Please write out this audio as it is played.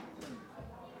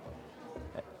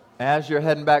As you're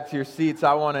heading back to your seats,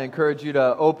 I want to encourage you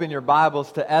to open your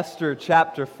Bibles to Esther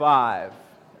chapter 5.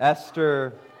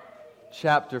 Esther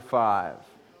chapter 5.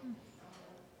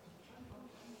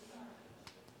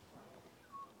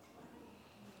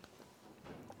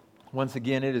 Once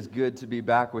again, it is good to be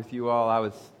back with you all. I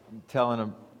was telling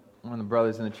one of the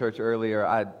brothers in the church earlier,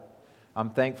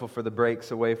 I'm thankful for the breaks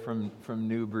away from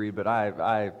Newbury, but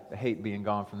I hate being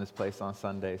gone from this place on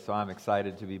Sunday, so I'm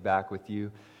excited to be back with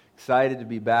you. Excited to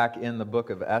be back in the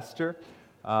book of Esther.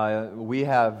 We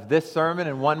have this sermon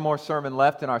and one more sermon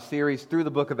left in our series through the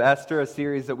book of Esther, a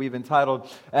series that we've entitled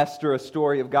Esther, a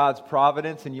Story of God's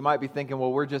Providence. And you might be thinking,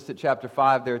 well, we're just at chapter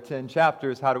 5. There are 10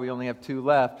 chapters. How do we only have 2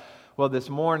 left? Well, this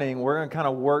morning, we're going to kind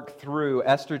of work through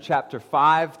Esther chapter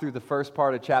 5 through the first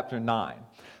part of chapter 9.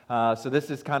 So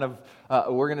this is kind of,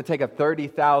 we're going to take a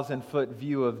 30,000-foot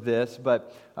view of this,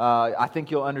 but I think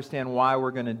you'll understand why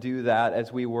we're going to do that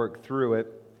as we work through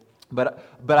it. But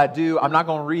I'm not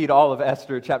going to read all of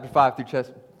Esther chapter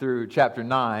 5 through chapter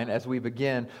 9 as we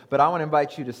begin, but I want to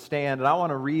invite you to stand and I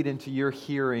want to read into your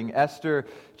hearing Esther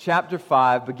chapter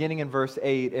 5 beginning in verse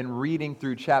 8 and reading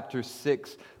through chapter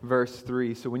 6 verse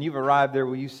 3. So when you've arrived there,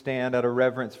 will you stand out of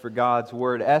reverence for God's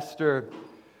word? Esther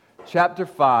chapter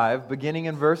 5 beginning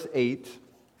in verse 8,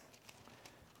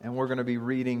 and we're going to be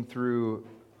reading through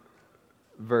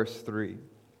verse 3.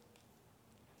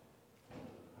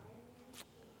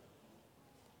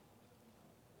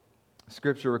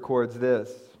 Scripture records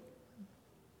this.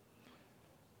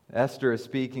 Esther is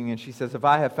speaking and she says, "If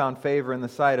I have found favor in the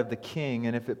sight of the king,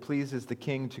 and if it pleases the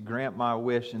king to grant my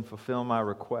wish and fulfill my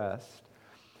request,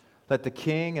 let the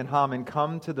king and Haman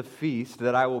come to the feast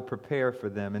that I will prepare for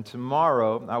them, and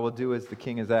tomorrow I will do as the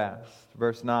king has asked."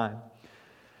 Verse 9.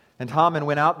 "And Haman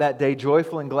went out that day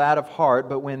joyful and glad of heart,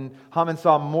 but when Haman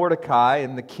saw Mordecai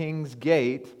in the king's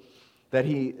gate, that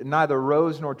he neither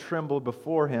rose nor trembled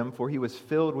before him, for he was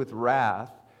filled with wrath.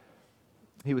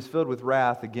 He was filled with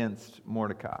wrath against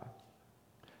Mordecai.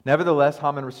 Nevertheless,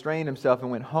 Haman restrained himself and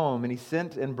went home, and he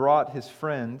sent and brought his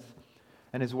friends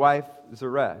and his wife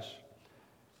Zeresh.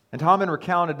 And Haman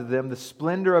recounted to them the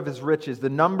splendor of his riches, the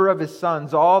number of his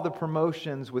sons, all the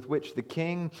promotions with which the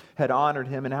king had honored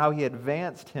him, and how he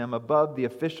advanced him above the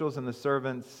officials and the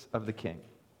servants of the king.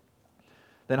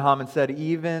 Then Haman said,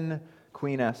 even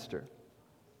Queen Esther,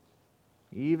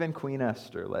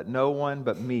 let no one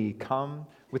but me come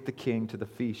with the king to the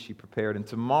feast she prepared. And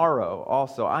tomorrow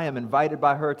also I am invited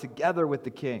by her together with the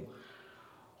king.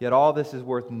 Yet all this is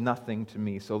worth nothing to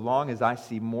me, so long as I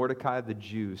see Mordecai the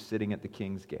Jew sitting at the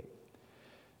king's gate."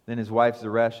 Then his wife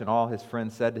Zeresh and all his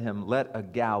friends said to him, "Let a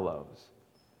gallows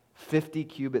 50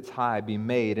 cubits high be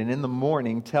made, and in the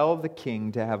morning tell the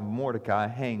king to have Mordecai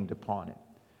hanged upon it.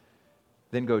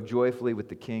 Then go joyfully with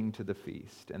the king to the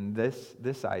feast." And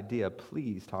this idea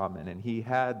pleased Haman, and he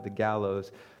had the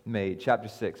gallows made. Chapter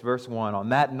 6, verse 1. "On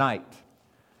that night,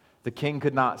 the king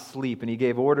could not sleep, and he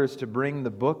gave orders to bring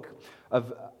the book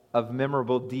of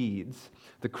memorable deeds,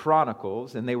 the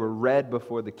Chronicles, and they were read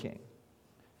before the king.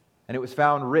 And it was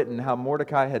found written how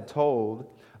Mordecai had told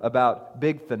about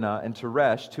Bigthana and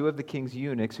Teresh, 2 of the king's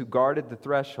eunuchs who guarded the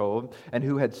threshold, and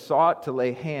who had sought to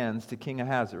lay hands to King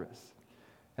Ahasuerus.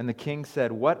 And the king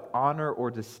said, 'What honor or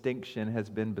distinction has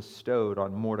been bestowed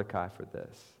on Mordecai for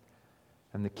this?'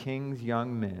 And the king's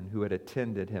young men who had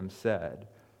attended him said,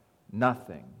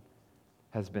 'Nothing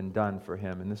has been done for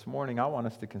him.'" And this morning I want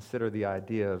us to consider the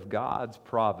idea of God's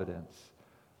providence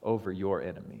over your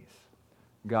enemies.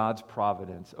 God's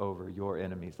providence over your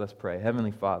enemies. Let's pray.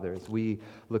 Heavenly Father, as we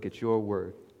look at your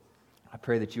word, I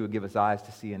pray that you would give us eyes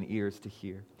to see and ears to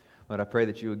hear. Lord, I pray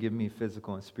that you would give me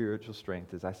physical and spiritual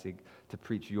strength as I seek to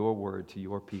preach your word to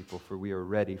your people, for we are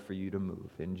ready for you to move.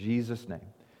 In Jesus' name,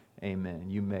 amen.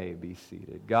 You may be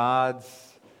seated.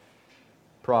 God's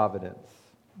providence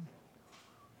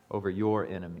over your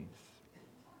enemies.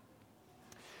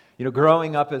 You know,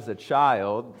 growing up as a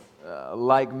child,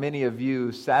 like many of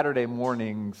you, Saturday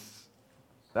mornings,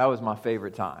 that was my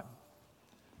favorite time.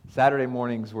 Saturday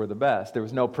mornings were the best. There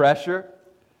was no pressure,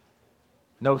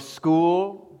 no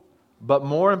school, but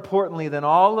more importantly than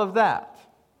all of that,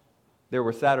 there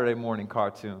were Saturday morning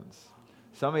cartoons.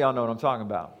 Some of y'all know what I'm talking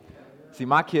about. See,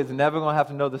 my kids are never going to have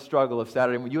to know the struggle of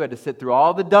Saturday morning. You had to sit through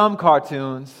all the dumb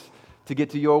cartoons to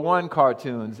get to your one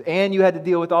cartoons. And you had to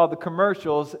deal with all the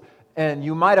commercials. And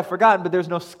you might have forgotten, but there's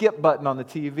no skip button on the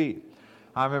TV.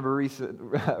 I remember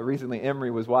recently Emery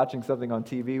was watching something on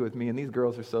TV with me, and these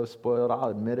girls are so spoiled, I'll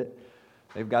admit it.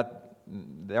 They've got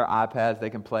their iPads they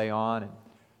can play on, and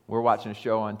we're watching a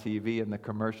show on TV, and the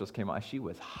commercials came on. She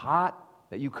was hot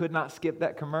that you could not skip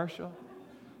that commercial.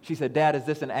 She said, "Dad, is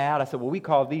this an ad?" I said, "Well, we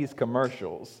call these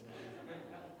commercials."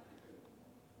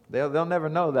 They'll never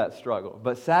know that struggle.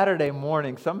 But Saturday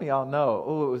morning, some of y'all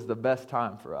know, it was the best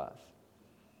time for us.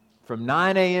 From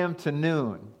 9 a.m. to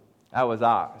noon, that was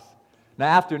ours. Now,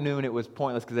 afternoon, it was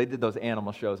pointless because they did those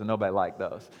animal shows and nobody liked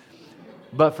those.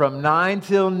 But from 9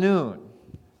 till noon,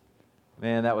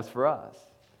 man, that was for us.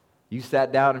 You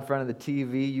sat down in front of the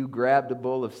TV, you grabbed a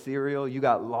bowl of cereal, you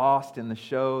got lost in the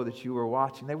show that you were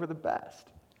watching. They were the best.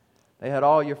 They had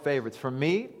all your favorites. For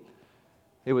me,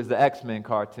 it was the X-Men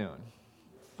cartoon.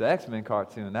 The X-Men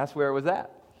cartoon, that's where it was at.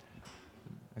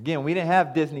 Again, we didn't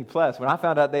have Disney Plus. When I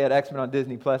found out they had X-Men on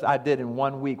Disney Plus, I did in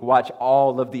 1 week watch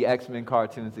all of the X-Men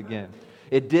cartoons again.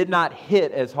 It did not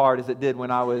hit as hard as it did when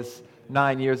I was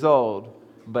 9 years old,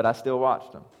 but I still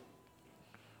watched them.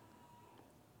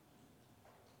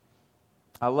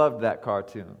 I loved that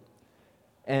cartoon.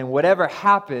 And whatever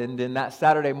happened in that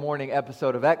Saturday morning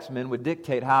episode of X-Men would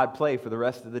dictate how I'd play for the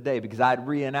rest of the day, because I'd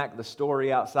reenact the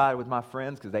story outside with my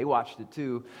friends because they watched it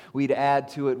too. We'd add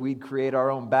to it. We'd create our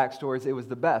own backstories. It was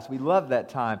the best. We loved that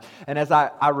time. And as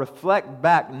I reflect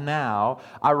back now,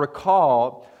 I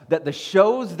recall that the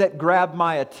shows that grabbed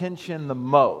my attention the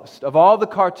most, of all the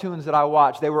cartoons that I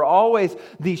watched, they were always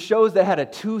these shows that had a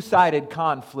two-sided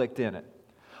conflict in it.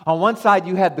 On one side,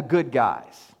 you had the good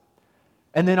guys.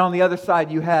 And then on the other side,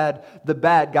 you had the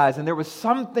bad guys. And there was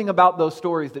something about those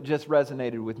stories that just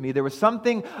resonated with me. There was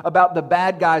something about the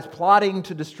bad guys plotting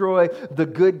to destroy the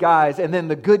good guys, and then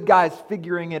the good guys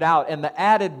figuring it out. And the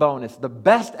added bonus, the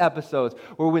best episodes,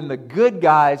 were when the good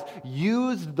guys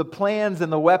used the plans and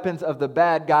the weapons of the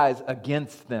bad guys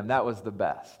against them. That was the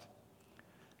best.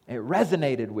 It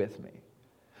resonated with me.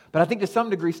 But I think to some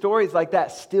degree, stories like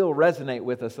that still resonate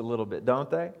with us a little bit, don't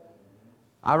they?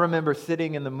 I remember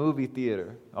sitting in the movie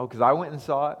theater, because I went and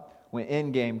saw it when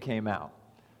Endgame came out.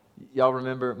 Y'all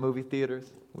remember movie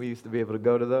theaters? We used to be able to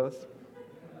go to those.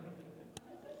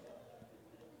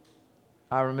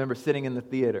 I remember sitting in the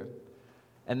theater,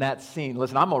 and that scene,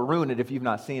 listen, I'm going to ruin it if you've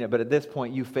not seen it, but at this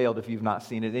point, you failed if you've not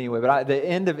seen it anyway. But the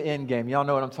end of Endgame, y'all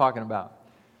know what I'm talking about.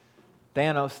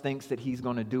 Thanos thinks that he's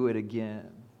going to do it again.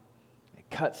 It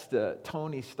cuts to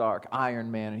Tony Stark, Iron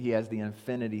Man, and he has the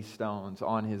Infinity Stones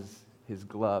on his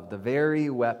glove, the very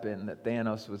weapon that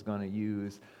Thanos was going to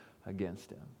use against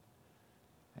him.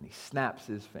 And he snaps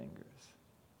his fingers,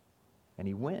 and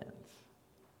he wins.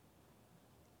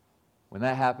 When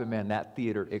that happened, man, that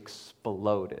theater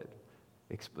exploded.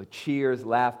 Cheers,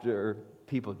 laughter,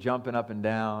 people jumping up and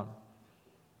down.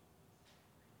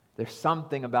 There's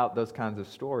something about those kinds of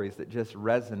stories that just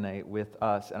resonate with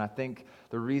us. And I think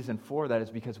the reason for that is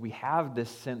because we have this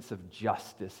sense of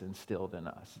justice instilled in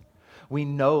us. We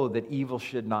know that evil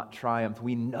should not triumph.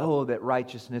 We know that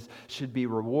righteousness should be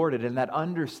rewarded. And that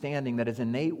understanding that is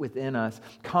innate within us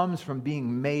comes from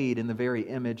being made in the very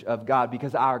image of God,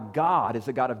 because our God is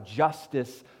a God of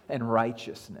justice and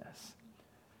righteousness.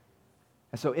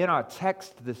 And so in our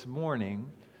text this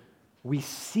morning, we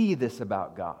see this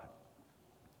about God.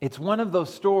 It's one of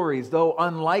those stories, though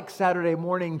unlike Saturday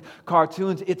morning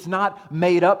cartoons, it's not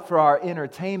made up for our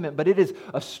entertainment, but it is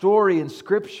a story in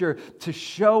Scripture to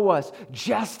show us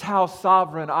just how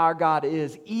sovereign our God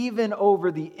is, even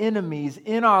over the enemies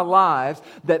in our lives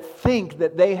that think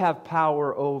that they have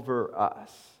power over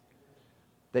us.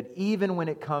 That even when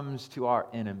it comes to our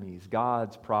enemies,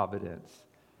 God's providence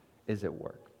is at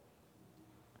work.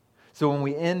 So when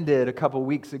we ended a couple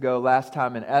weeks ago, last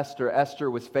time in Esther, Esther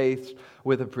was faced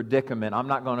with a predicament. I'm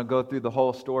not going to go through the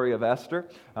whole story of Esther.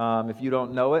 If you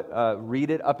don't know it, read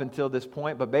it up until this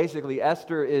point. But basically,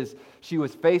 she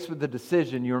was faced with a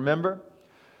decision, you remember?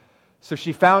 So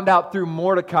she found out through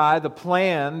Mordecai the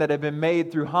plan that had been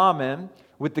made through Haman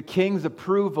with the king's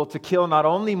approval to kill not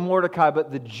only Mordecai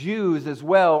but the Jews as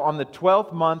well on the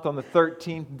 12th month on the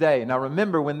 13th day. Now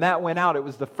remember, when that went out, it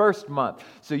was the first month.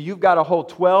 So you've got a whole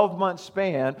 12-month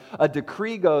span. A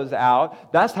decree goes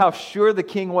out. That's how sure the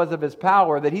king was of his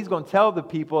power, that he's going to tell the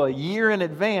people a year in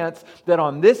advance that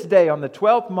on this day, on the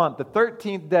 12th month, the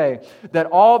 13th day, that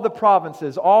all the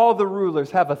provinces, all the rulers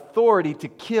have authority to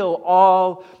kill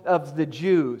all of the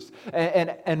Jews.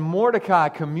 And Mordecai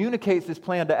communicates this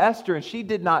plan to Esther, and she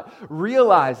did not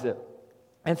realize it.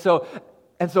 And so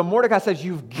Mordecai says,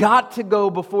 you've got to go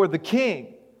before the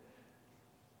king.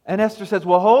 And Esther says,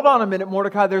 well, hold on a minute,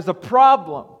 Mordecai, there's a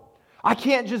problem. I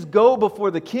can't just go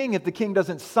before the king if the king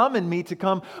doesn't summon me to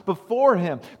come before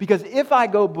him. Because if I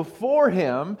go before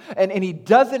him and he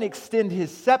doesn't extend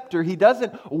his scepter, he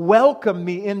doesn't welcome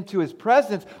me into his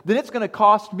presence, then it's going to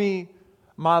cost me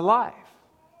my life.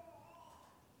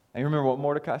 And you remember what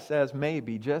Mordecai says?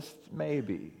 Maybe, just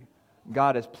maybe,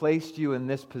 God has placed you in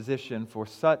this position for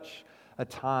such a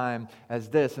time as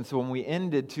this. And so when we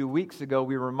ended 2 weeks ago,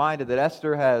 we were reminded that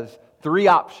Esther has Three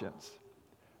options: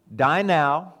 die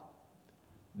now,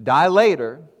 die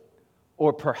later,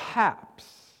 or perhaps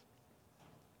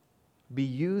be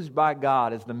used by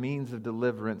God as the means of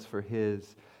deliverance for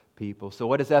His people. So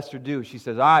what does Esther do? She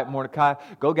says, all right, Mordecai,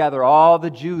 go gather all the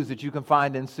Jews that you can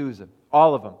find in Susa,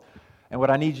 all of them. And what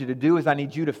I need you to do is I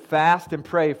need you to fast and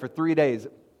pray for 3 days.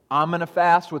 I'm going to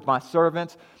fast with my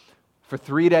servants for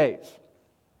 3 days.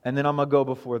 And then I'm going to go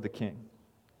before the king.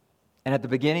 And at the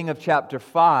beginning of chapter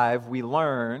 5, we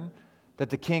learn that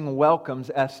the king welcomes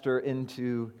Esther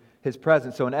into his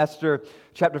presence. So in Esther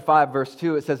chapter 5, verse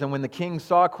 2, it says, and when the king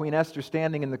saw Queen Esther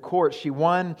standing in the court, she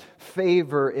won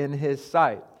favor in his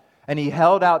sight. And he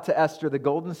held out to Esther the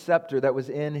golden scepter that was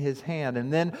in his hand.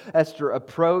 And then Esther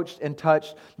approached and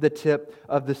touched the tip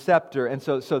of the scepter. And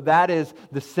so that is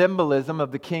the symbolism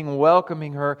of the king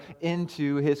welcoming her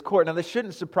into his court. Now, this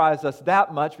shouldn't surprise us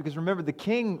that much because remember, the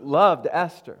king loved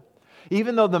Esther.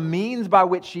 Even though the means by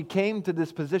which she came to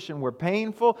this position were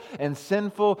painful and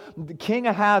sinful, the king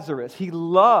Ahasuerus, he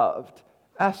loved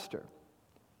Esther.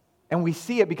 And we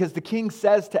see it because the king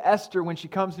says to Esther when she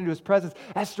comes into his presence,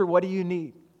 Esther, what do you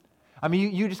need? I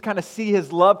mean, you just kind of see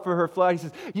his love for her flow. He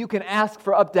says, you can ask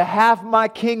for up to half my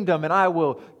kingdom and I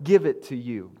will give it to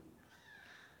you.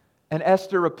 And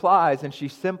Esther replies and she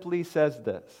simply says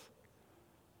this,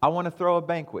 I want to throw a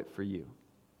banquet for you.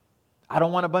 I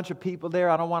don't want a bunch of people there.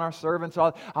 I don't want our servants.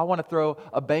 I want to throw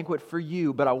a banquet for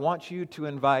you, but I want you to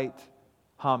invite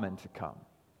Haman to come.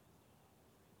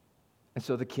 And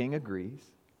so the king agrees,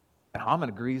 and Haman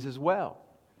agrees as well.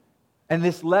 And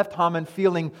this left Haman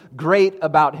feeling great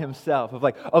about himself.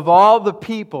 Of all the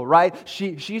people, right?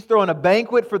 She's throwing a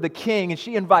banquet for the king, and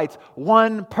she invites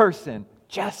one person,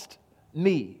 just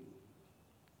me.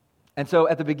 And so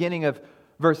at the beginning of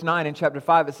Verse 9 in chapter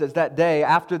 5, it says, that day,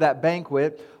 after that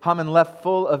banquet, Haman left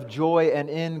full of joy and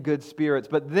in good spirits.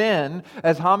 But then,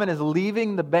 as Haman is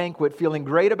leaving the banquet, feeling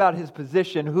great about his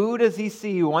position, who does he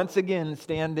see once again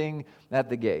standing at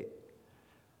the gate?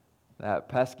 That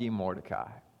pesky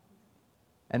Mordecai.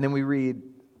 And then we read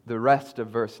the rest of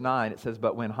verse 9. It says,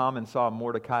 but when Haman saw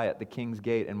Mordecai at the king's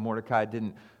gate, and Mordecai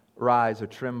didn't rise or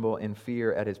tremble in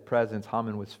fear at his presence,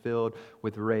 Haman was filled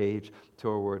with rage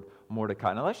toward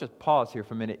Mordecai. Now let's just pause here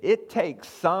for a minute. It takes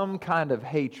some kind of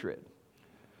hatred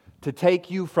to take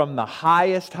you from the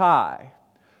highest high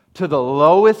to the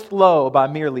lowest low by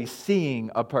merely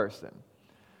seeing a person.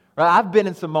 Right? I've been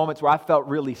in some moments where I felt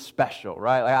really special,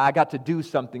 right? Like I got to do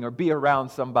something or be around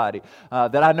somebody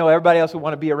that I know everybody else would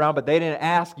want to be around, but they didn't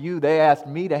ask you, they asked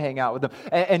me to hang out with them.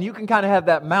 And you can kind of have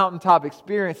that mountaintop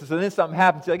experience, and so then something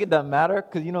happens, you're like, it doesn't matter,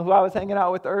 because you know who I was hanging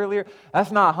out with earlier?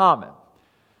 That's not Haman.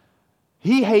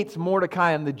 He hates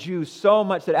Mordecai and the Jews so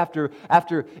much that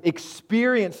after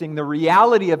experiencing the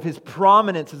reality of his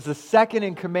prominence as the second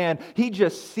in command, he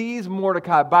just sees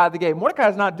Mordecai by the gate.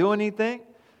 Mordecai's not doing anything.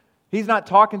 He's not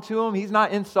talking to him. He's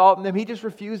not insulting them. He just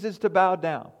refuses to bow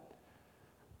down.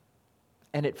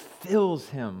 And it fills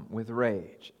him with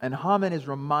rage. And Haman is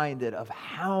reminded of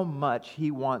how much he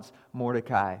wants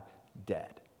Mordecai dead.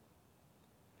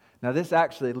 Now, this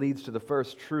actually leads to the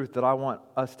first truth that I want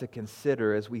us to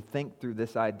consider as we think through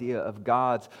this idea of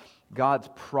God's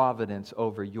providence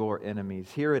over your enemies.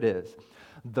 Here it is.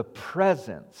 The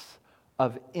presence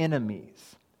of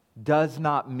enemies does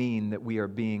not mean that we are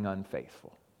being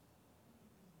unfaithful.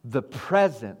 The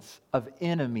presence of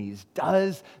enemies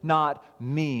does not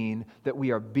mean that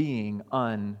we are being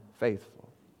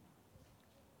unfaithful.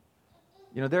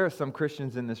 You know, there are some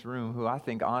Christians in this room who I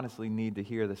think honestly need to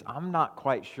hear this. I'm not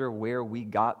quite sure where we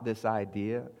got this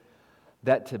idea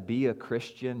that to be a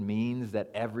Christian means that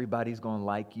everybody's going to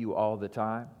like you all the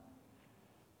time.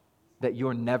 That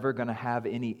you're never going to have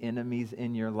any enemies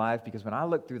in your life. Because when I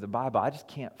look through the Bible, I just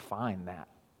can't find that.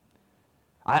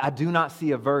 I do not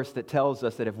see a verse that tells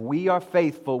us that if we are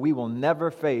faithful, we will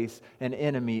never face an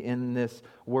enemy in this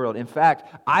world. In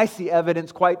fact, I see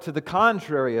evidence quite to the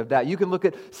contrary of that. You can look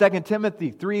at 2 Timothy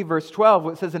 3, verse 12,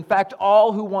 where it says, in fact,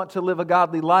 all who want to live a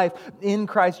godly life in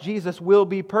Christ Jesus will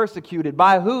be persecuted.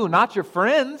 By who? Not your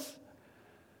friends.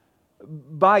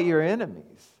 By your enemies.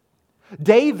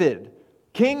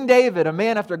 King David, a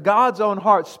man after God's own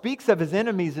heart, speaks of his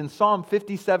enemies in Psalm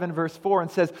 57 verse 4 and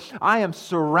says, I am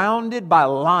surrounded by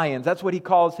lions. That's what he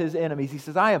calls his enemies. He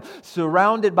says, I am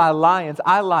surrounded by lions.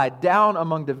 I lie down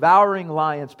among devouring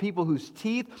lions, people whose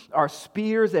teeth are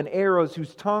spears and arrows,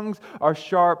 whose tongues are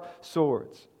sharp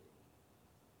swords.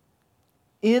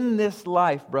 In this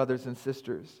life, brothers and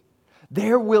sisters,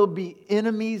 there will be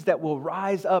enemies that will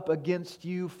rise up against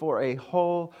you for a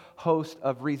whole host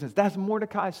of reasons. That's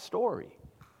Mordecai's story.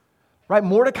 Right?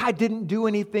 Mordecai didn't do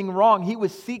anything wrong. He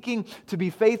was seeking to be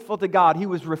faithful to God. He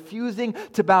was refusing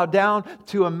to bow down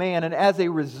to a man, and as a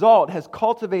result has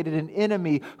cultivated an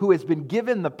enemy who has been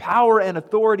given the power and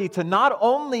authority to not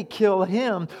only kill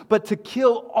him, but to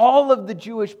kill all of the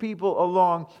Jewish people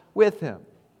along with him.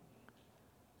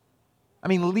 I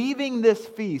mean, leaving this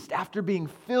feast after being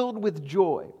filled with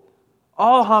joy,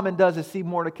 all Haman does is see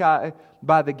Mordecai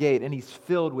by the gate, and he's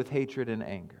filled with hatred and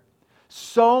anger.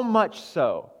 So much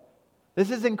so, this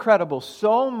is incredible,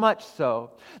 so much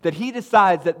so that he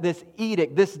decides that this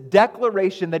edict, this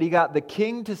declaration that he got the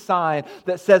king to sign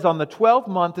that says on the 12th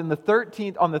month and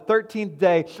on the 13th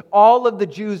day, all of the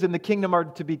Jews in the kingdom are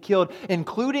to be killed,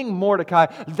 including Mordecai,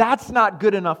 that's not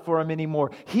good enough for him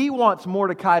anymore. He wants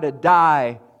Mordecai to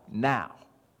die now.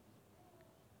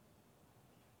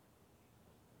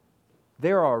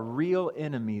 There are real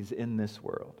enemies in this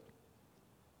world.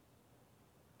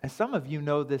 And some of you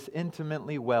know this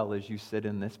intimately well as you sit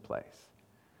in this place.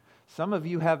 Some of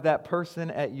you have that person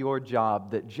at your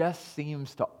job that just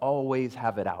seems to always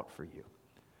have it out for you.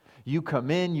 You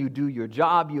come in, you do your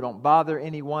job, you don't bother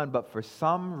anyone, but for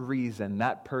some reason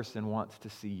that person wants to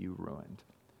see you ruined.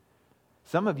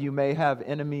 Some of you may have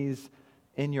enemies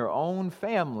in your own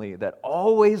family that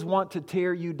always want to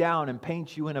tear you down and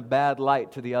paint you in a bad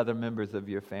light to the other members of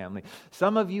your family.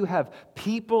 Some of you have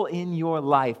people in your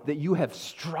life that you have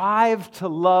strived to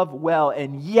love well,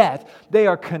 and yet they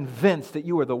are convinced that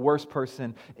you are the worst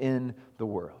person in the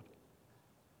world.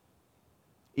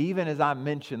 Even as I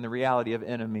mention the reality of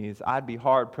enemies, I'd be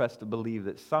hard-pressed to believe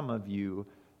that some of you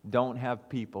don't have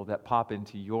people that pop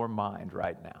into your mind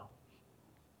right now.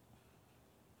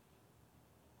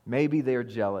 Maybe they're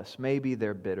jealous. Maybe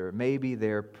they're bitter. Maybe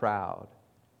they're proud.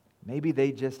 Maybe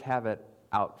they just have it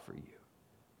out for you.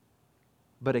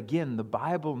 But again, the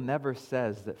Bible never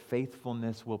says that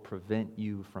faithfulness will prevent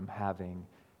you from having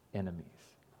enemies.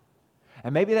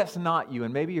 And maybe that's not you.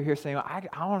 And maybe you're here saying, I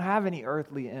don't have any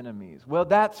earthly enemies. Well,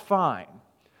 that's fine.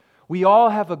 We all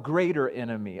have a greater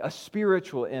enemy, a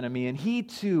spiritual enemy, and he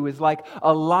too is like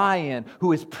a lion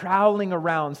who is prowling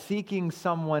around seeking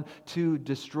someone to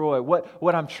destroy.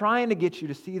 What I'm trying to get you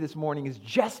to see this morning is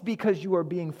just because you are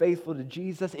being faithful to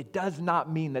Jesus, it does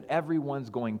not mean that everyone's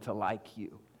going to like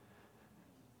you.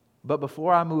 But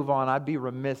before I move on, I'd be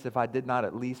remiss if I did not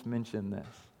at least mention this.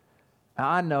 Now,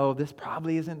 I know this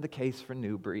probably isn't the case for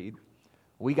New Breed.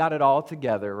 We got it all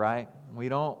together, right? We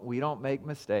don't make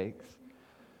mistakes.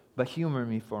 But humor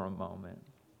me for a moment.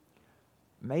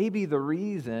 Maybe the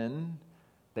reason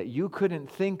that you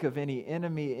couldn't think of any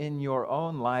enemy in your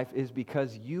own life is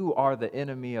because you are the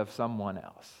enemy of someone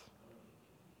else.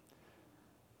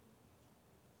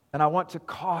 And I want to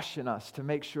caution us to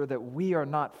make sure that we are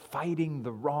not fighting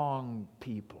the wrong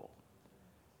people.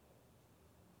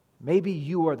 Maybe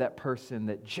you are that person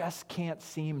that just can't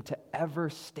seem to ever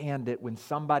stand it when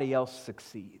somebody else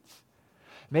succeeds.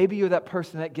 Maybe you're that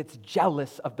person that gets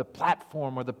jealous of the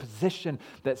platform or the position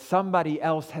that somebody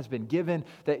else has been given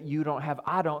that you don't have.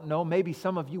 I don't know. Maybe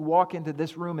some of you walk into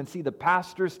this room and see the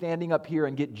pastor standing up here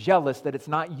and get jealous that it's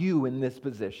not you in this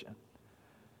position.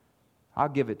 I'll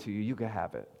give it to you. You can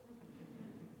have it.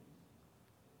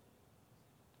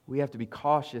 We have to be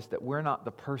cautious that we're not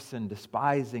the person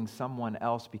despising someone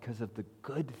else because of the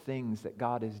good things that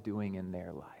God is doing in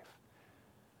their life.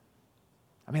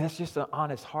 I mean, that's just an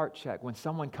honest heart check. When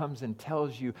someone comes and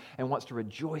tells you and wants to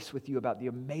rejoice with you about the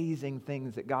amazing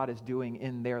things that God is doing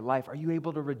in their life, are you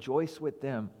able to rejoice with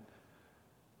them?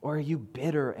 Or are you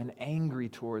bitter and angry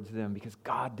towards them because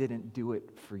God didn't do it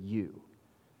for you?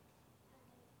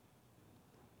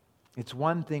 It's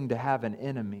one thing to have an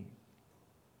enemy,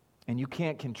 and you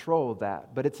can't control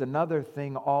that, but it's another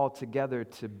thing altogether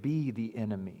to be the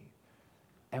enemy,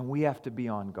 and we have to be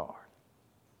on guard.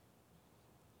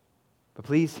 But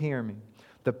please hear me.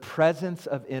 The presence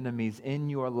of enemies in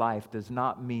your life does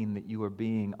not mean that you are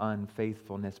being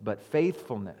unfaithfulness, but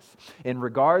faithfulness. In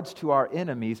regards to our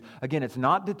enemies, again, it's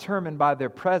not determined by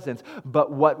their presence,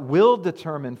 but what will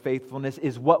determine faithfulness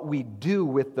is what we do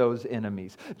with those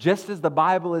enemies. Just as the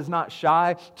Bible is not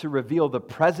shy to reveal the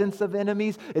presence of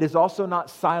enemies, it is also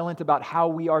not silent about how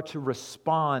we are to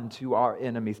respond to our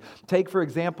enemies. Take, for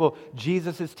example,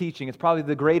 Jesus' teaching. It's probably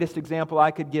the greatest example I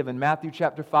could give in Matthew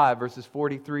chapter 5, verses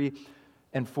 43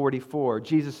 and 44.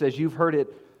 Jesus says, you've heard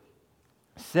it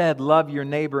said, love your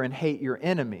neighbor and hate your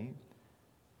enemy.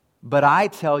 But I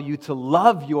tell you to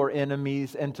love your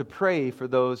enemies and to pray for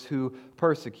those who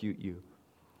persecute you.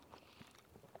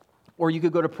 Or you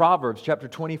could go to Proverbs chapter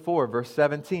 24, verse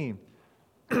 17.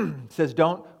 It says,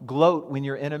 don't gloat when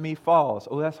your enemy falls.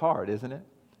 Oh, that's hard, isn't it?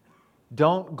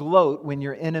 Don't gloat when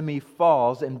your enemy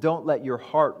falls, and don't let your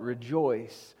heart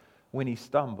rejoice when he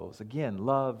stumbles. Again,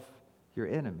 love your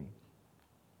enemy.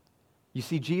 You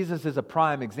see, Jesus is a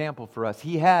prime example for us.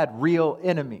 He had real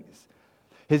enemies.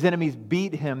 His enemies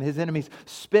beat him. His enemies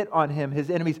spit on him. His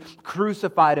enemies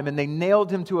crucified him, and they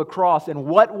nailed him to a cross. And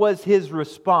what was his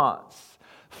response?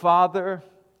 Father,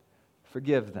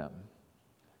 forgive them.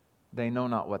 They know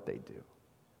not what they do.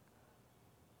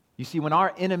 You see, when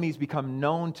our enemies become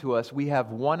known to us, we have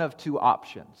one of two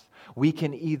options. We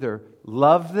can either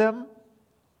love them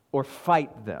or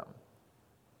fight them.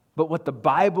 But what the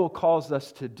Bible calls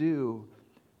us to do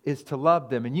is to love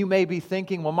them. And you may be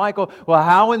thinking, well, Michael,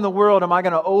 how in the world am I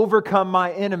going to overcome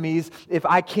my enemies if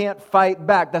I can't fight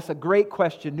back? That's a great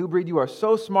question. New Breed, you are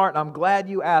so smart, and I'm glad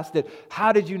you asked it.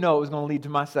 How did you know it was going to lead to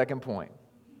my second point?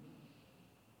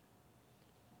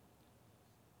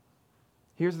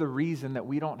 Here's the reason that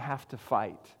we don't have to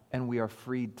fight and we are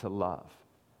freed to love.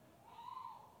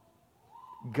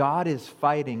 God is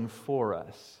fighting for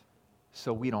us,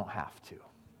 so we don't have to.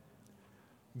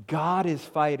 God is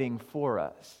fighting for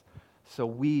us, so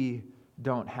we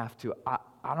don't have to.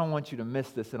 I don't want you to miss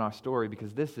this in our story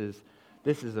because this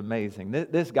is amazing.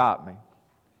 This got me.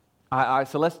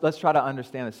 So let's try to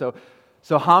understand this.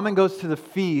 So Haman goes to the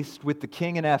feast with the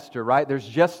king and Esther, right? There's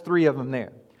just 3 of them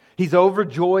there. He's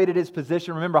overjoyed at his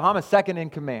position. Remember, Haman's second in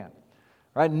command,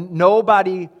 right?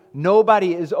 Nobody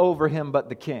is over him but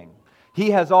the king.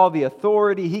 He has all the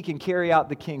authority. He can carry out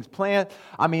the king's plan.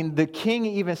 I mean, the king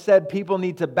even said people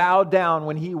need to bow down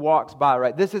when he walks by,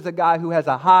 right? This is a guy who has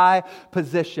a high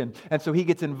position. And so he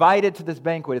gets invited to this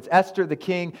banquet. It's Esther, the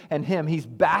king, and him. He's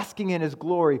basking in his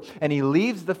glory. And he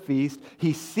leaves the feast.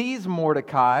 He sees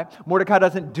Mordecai. Mordecai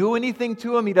doesn't do anything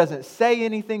to him. He doesn't say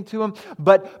anything to him.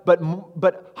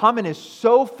 But Haman is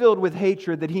so filled with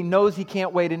hatred that he knows he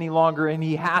can't wait any longer and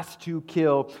he has to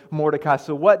kill Mordecai.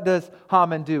 So what does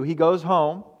Haman do? He goes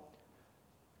home,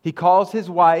 he calls his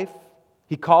wife,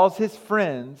 he calls his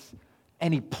friends,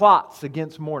 and he plots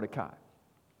against Mordecai.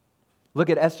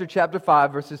 Look at Esther chapter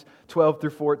 5, verses 12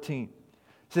 through 14.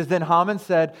 It says, Then Haman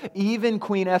said, Even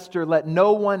Queen Esther, let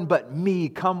no one but me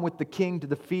come with the king to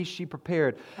the feast she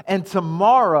prepared. And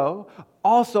tomorrow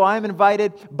also I am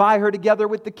invited by her together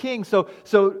with the king. So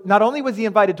not only was he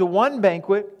invited to one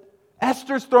banquet,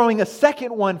 Esther's throwing a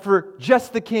second one for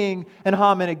just the king and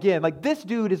Haman again. Like, this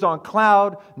dude is on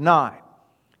cloud 9.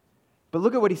 But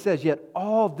look at what he says. Yet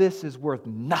all this is worth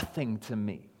nothing to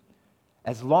me,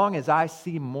 as long as I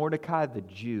see Mordecai the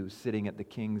Jew sitting at the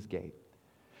king's gate.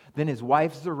 Then his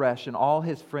wife Zeresh and all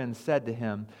his friends said to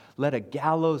him, Let a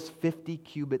gallows 50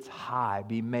 cubits high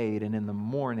be made, and in the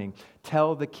morning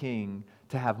tell the king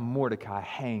to have Mordecai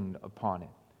hanged upon it.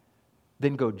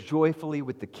 Then go joyfully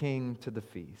with the king to the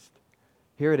feast.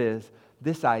 Here it is.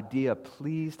 This idea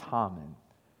pleased Haman,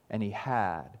 and he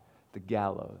had the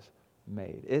gallows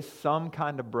made. It's some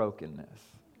kind of brokenness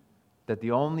that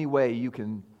the only way you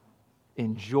can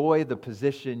enjoy the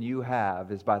position you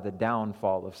have is by the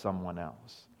downfall of someone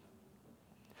else.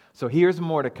 So here's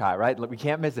Mordecai, right? Look, we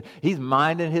can't miss it. He's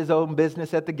minding his own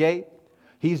business at the gate.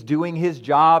 He's doing his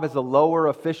job as a lower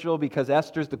official because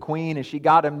Esther's the queen and she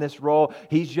got him this role.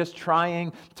 He's just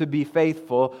trying to be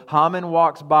faithful. Haman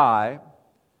walks by.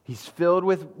 He's filled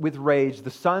with rage.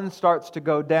 The sun starts to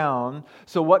go down.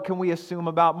 So what can we assume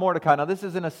about Mordecai? Now, this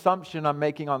is an assumption I'm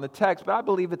making on the text, but I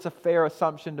believe it's a fair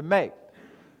assumption to make.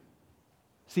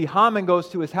 See, Haman goes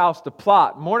to his house to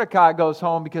plot. Mordecai goes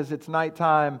home because it's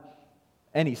nighttime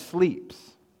and he sleeps.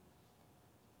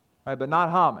 Right? But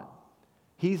not Haman.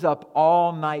 He's up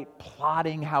all night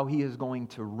plotting how he is going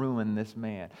to ruin this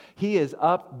man. He is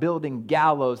up building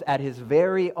gallows at his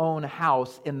very own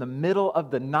house in the middle of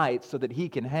the night so that he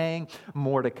can hang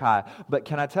Mordecai. But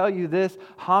can I tell you this?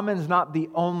 Haman's not the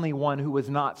only one who was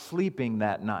not sleeping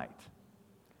that night.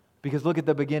 Because look at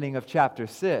the beginning of chapter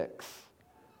 6.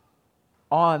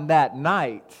 On that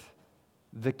night,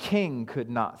 the king could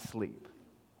not sleep.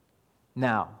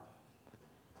 Now,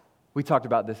 we talked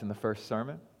about this in the first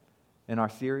sermon in our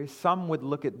series. Some would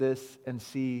look at this and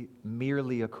see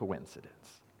merely a coincidence.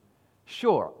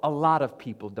 Sure, a lot of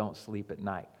people don't sleep at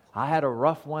night. I had a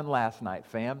rough one last night,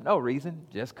 fam. No reason,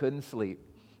 just couldn't sleep.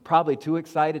 Probably too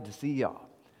excited to see y'all.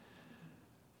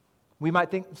 We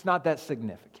might think it's not that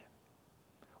significant.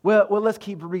 Well, let's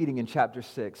keep reading in chapter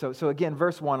 6. So again,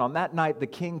 verse 1, on that night the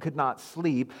king could not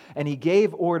sleep, and he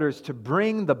gave orders to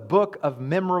bring the book of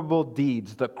memorable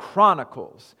deeds, the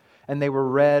Chronicles, and they were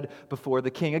read before the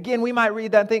king. Again, we might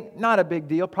read that and think, not a big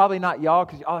deal. Probably not y'all,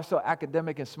 because y'all are so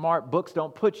academic and smart. Books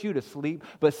don't put you to sleep.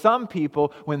 But some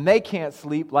people, when they can't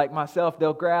sleep, like myself,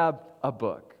 they'll grab a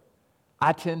book.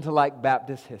 I tend to like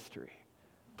Baptist history.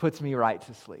 Puts me right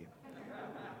to sleep.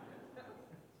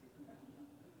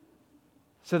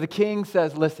 So the king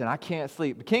says, listen, I can't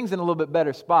sleep. The king's in a little bit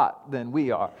better spot than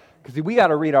we are, because we got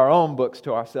to read our own books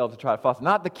to ourselves to try to fall asleep.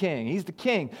 Not the king. He's the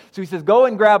king. So he says, go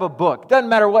and grab a book. Doesn't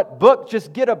matter what book,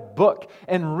 just get a book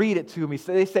and read it to me.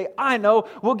 So they say, I know,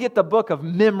 we'll get the book of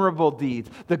memorable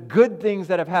deeds, the good things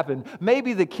that have happened.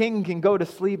 Maybe the king can go to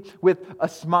sleep with a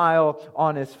smile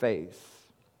on his face.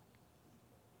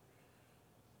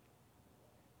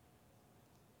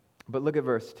 But look at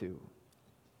verse 2.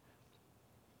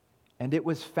 And it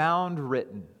was found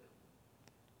written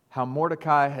how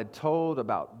Mordecai had told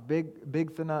about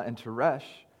Bigthana and Teresh,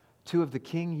 two of the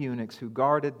king eunuchs who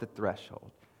guarded the threshold,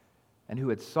 and who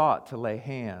had sought to lay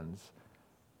hands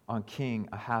on King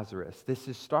Ahasuerus. This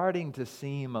is starting to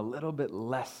seem a little bit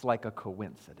less like a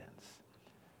coincidence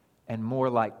and more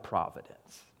like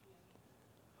providence.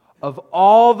 Of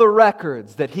all the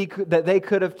records that they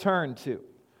could have turned to,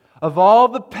 of all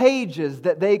the pages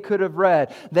that they could have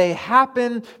read, they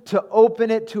happened to open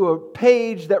it to a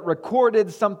page that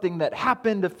recorded something that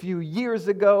happened a few years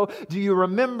ago. Do you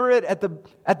remember it? At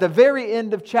the very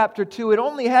end of chapter 2, it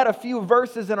only had a few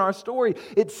verses in our story.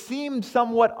 It seemed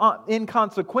somewhat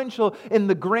inconsequential in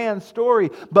the grand story.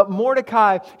 But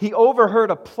Mordecai, he overheard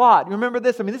a plot. You remember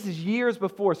this? I mean, this is years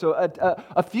before. So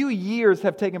a few years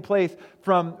have taken place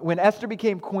from when Esther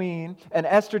became queen and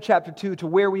Esther chapter 2 to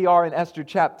where we are in Esther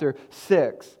chapter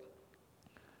 6.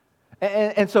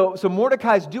 And so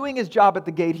Mordecai's doing his job at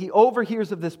the gate. He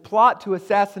overhears of this plot to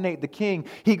assassinate the king.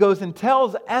 He goes and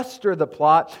tells Esther the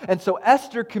plot. And so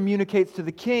Esther communicates to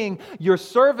the king, your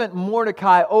servant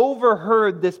Mordecai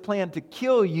overheard this plan to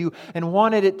kill you and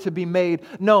wanted it to be made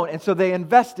known. And so they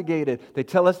investigated. They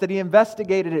tell us that he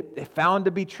investigated it. They found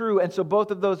to be true. And so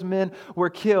both of those men were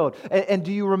killed. And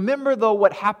do you remember, though,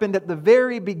 what happened at the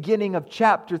very beginning of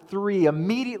chapter 3,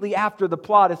 immediately after the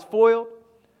plot is foiled?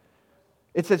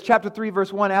 It says, chapter 3,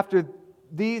 verse 1, after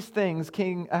these things,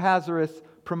 King Ahasuerus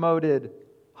promoted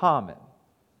Haman,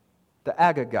 the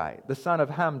Agagite, the son of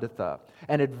Hamdatha,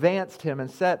 and advanced him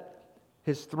and set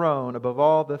his throne above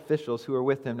all the officials who were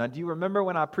with him. Now, do you remember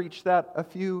when I preached that a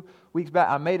few weeks back?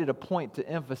 I made it a point to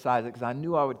emphasize it because I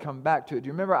knew I would come back to it. Do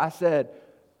you remember I said,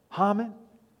 Haman?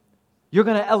 You're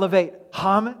going to elevate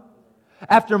Haman?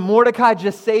 After Mordecai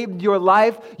just saved your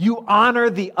life, you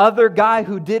honor the other guy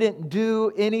who didn't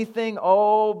do anything.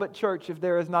 Oh, but church, if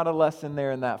there is not a lesson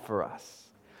there in that for us.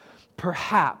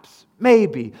 Perhaps,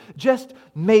 maybe, just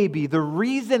maybe, the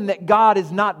reason that God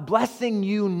is not blessing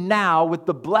you now with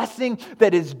the blessing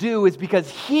that is due is because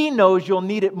He knows you'll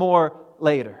need it more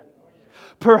later.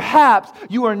 Perhaps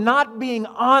you are not being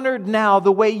honored now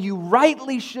the way you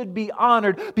rightly should be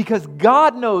honored because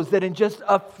God knows that in just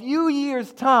a few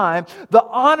years' time, the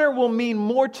honor will mean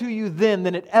more to you then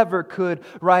than it ever could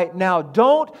right now.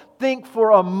 Don't think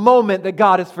for a moment that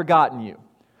God has forgotten you.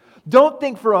 Don't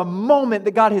think for a moment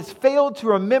that God has failed to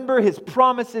remember His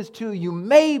promises to you.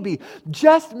 Maybe,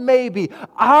 just maybe,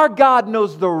 our God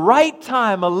knows the right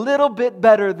time a little bit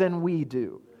better than we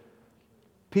do.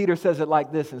 Peter says it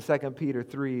like this in 2 Peter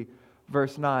 3,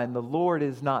 verse 9. The Lord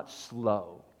is not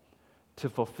slow to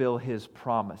fulfill His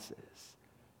promises,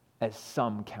 as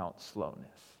some count slowness.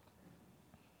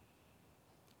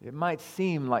 It might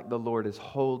seem like the Lord is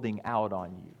holding out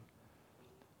on you.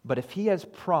 But if He has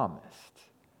promised,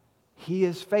 He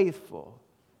is faithful,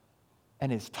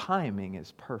 and His timing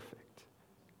is perfect.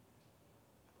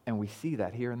 And we see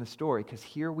that here in the story, because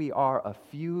here we are a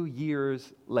few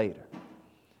years later.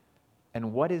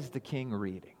 And what is the king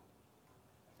reading?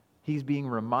 He's being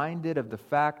reminded of the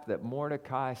fact that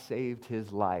Mordecai saved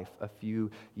his life a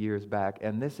few years back.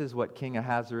 And this is what King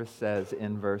Ahasuerus says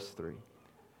in verse 3.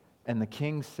 And the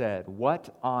king said,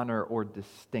 what honor or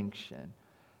distinction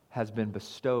has been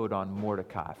bestowed on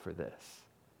Mordecai for this?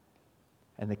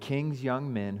 And the king's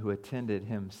young men who attended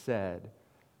him said,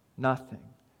 nothing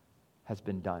has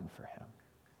been done for him.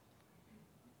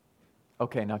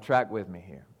 Okay, now track with me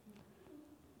here.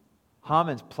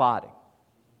 Haman's plotting.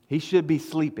 He should be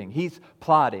sleeping. He's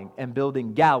plotting and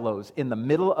building gallows in the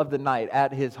middle of the night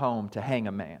at his home to hang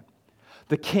a man.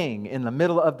 The king, in the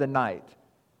middle of the night,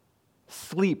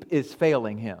 sleep is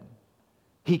failing him.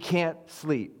 He can't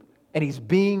sleep. And he's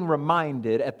being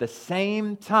reminded at the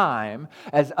same time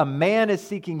as a man is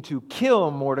seeking to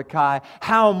kill Mordecai,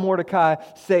 how Mordecai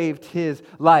saved his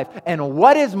life. And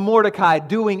what is Mordecai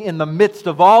doing in the midst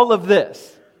of all of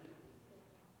this?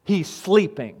 He's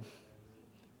sleeping.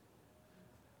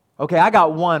 Okay, I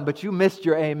got one, but you missed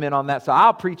your amen on that, so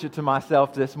I'll preach it to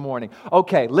myself this morning.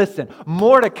 Okay, listen,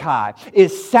 Mordecai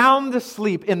is sound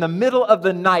asleep in the middle of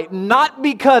the night, not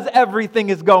because everything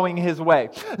is going his way,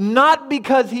 not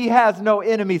because he has no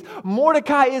enemies.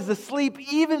 Mordecai is asleep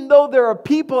even though there are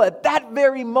people at that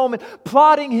very moment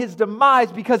plotting his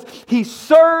demise because he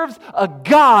serves a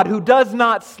God who does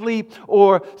not sleep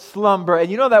or slumber. And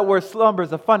you know that word slumber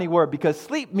is a funny word because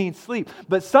sleep means sleep,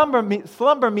 but slumber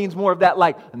means more of that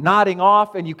like nodding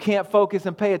off and you can't focus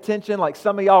and pay attention like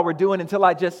some of y'all were doing until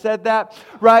I just said that,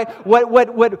 right?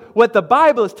 What the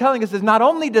Bible is telling us is not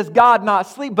only does God not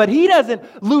sleep, but He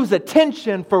doesn't lose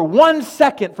attention for 1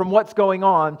 second from what's going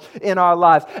on in our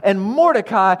lives. And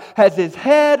Mordecai has his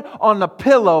head on the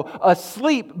pillow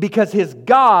asleep because his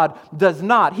God does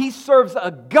not. He serves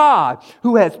a God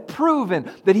who has proven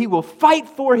that He will fight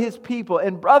for His people.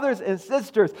 And brothers and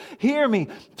sisters, hear me.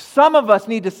 Some of us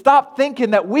need to stop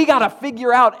thinking that we got to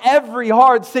figure out every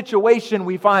hard situation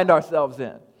we find ourselves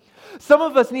in. Some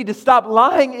of us need to stop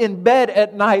lying in bed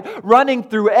at night, running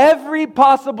through every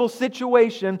possible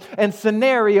situation and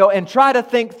scenario and try to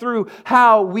think through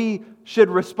how we should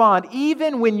respond.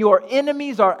 Even when your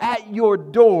enemies are at your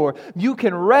door, you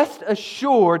can rest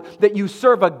assured that you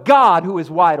serve a God who is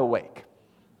wide awake.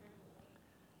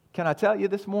 Can I tell you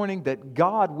this morning that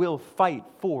God will fight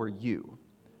for you?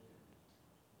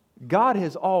 God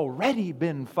has already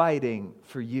been fighting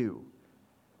for you.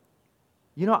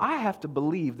 You know, I have to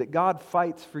believe that God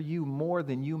fights for you more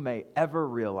than you may ever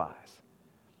realize.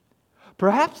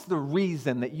 Perhaps the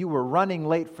reason that you were running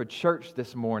late for church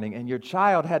this morning and your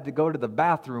child had to go to the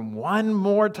bathroom one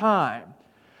more time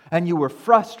and you were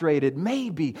frustrated,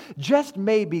 maybe, just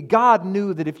maybe, God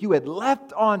knew that if you had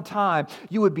left on time,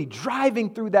 you would be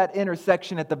driving through that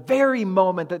intersection at the very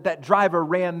moment that that driver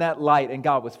ran that light and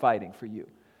God was fighting for you.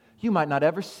 You might not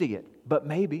ever see it, but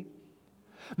maybe.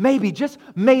 Maybe, just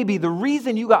maybe, the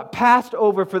reason you got passed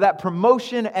over for that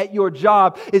promotion at your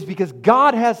job is because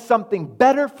God has something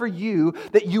better for you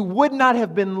that you would not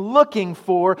have been looking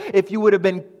for if you would have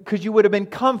been, because you would have been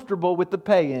comfortable with the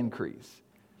pay increase.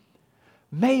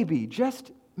 Maybe,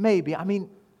 just maybe,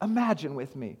 imagine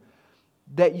with me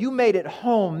that you made it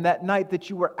home that night that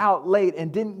you were out late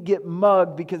and didn't get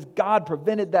mugged because God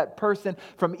prevented that person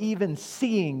from even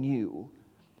seeing you.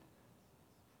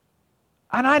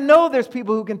 And I know there's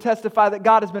people who can testify that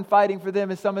God has been fighting for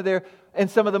them in some of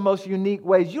the most unique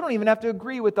ways. You don't even have to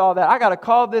agree with all that. I got a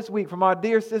call this week from our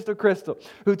dear sister Crystal,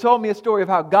 who told me a story of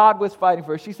how God was fighting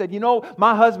for her. She said, you know,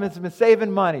 my husband's been saving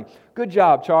money. Good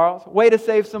job, Charles. Way to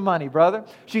save some money, brother.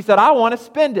 She said, I want to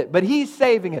spend it, but he's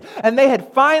saving it. And they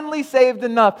had finally saved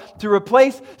enough to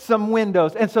replace some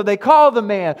windows. And so they called the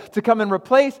man to come and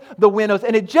replace the windows.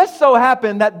 And it just so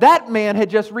happened that that man had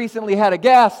just recently had a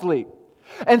gas leak.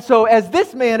 And so as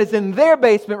this man is in their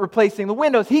basement replacing the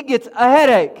windows, he gets a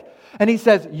headache. And he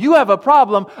says, you have a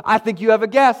problem. I think you have a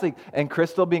gas leak. And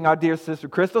Crystal, being our dear sister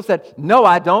Crystal, said, no,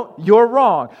 I don't. You're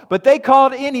wrong. But they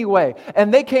called anyway.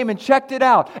 And they came and checked it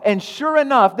out. And sure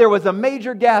enough, there was a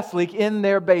major gas leak in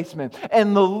their basement.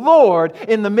 And the Lord,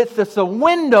 in the midst of some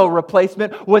window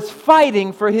replacement, was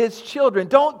fighting for His children.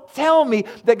 Don't tell me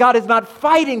that God is not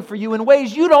fighting for you in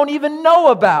ways you don't even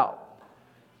know about.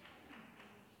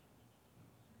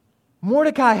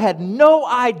 Mordecai had no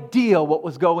idea what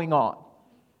was going on,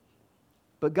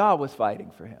 but God was fighting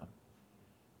for him.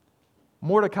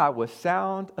 Mordecai was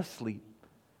sound asleep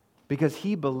because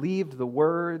he believed the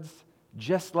words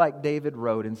just like David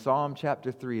wrote in Psalm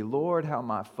chapter 3, Lord, how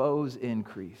my foes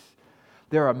increase.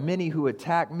 There are many who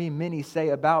attack me, many say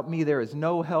about me, there is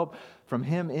no help from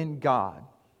him in God.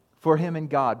 For him and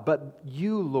God. But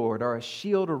you, Lord, are a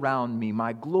shield around me,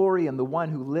 my glory and the one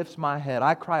who lifts my head.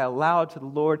 I cry aloud to the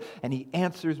Lord, and He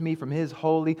answers me from His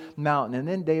holy mountain. And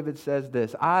then David says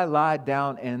this, I lie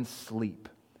down and sleep,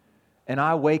 and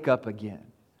I wake up again,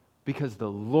 because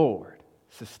the Lord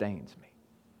sustains me.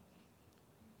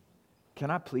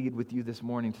 Can I plead with you this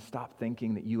morning to stop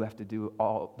thinking that you have to do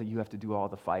all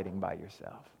the fighting by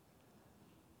yourself?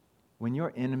 When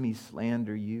your enemies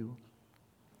slander you,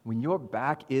 when your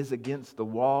back is against the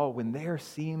wall, when there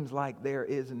seems like there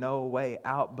is no way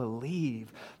out,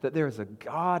 believe that there is a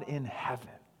God in heaven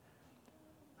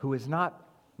who is not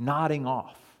nodding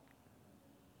off.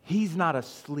 He's not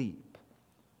asleep.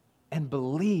 And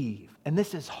believe, and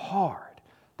this is hard,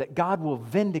 that God will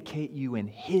vindicate you in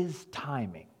His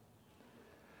timing.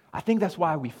 I think that's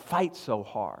why we fight so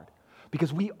hard,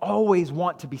 because we always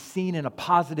want to be seen in a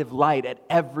positive light at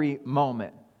every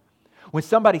moment. When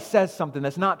somebody says something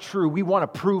that's not true, we want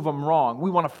to prove them wrong.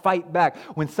 We want to fight back.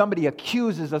 When somebody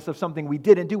accuses us of something we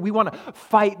didn't do, we want to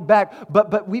fight back.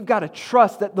 But we've got to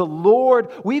trust that the Lord,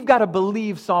 we've got to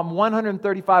believe Psalm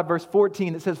 135 verse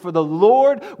 14 that says, "For the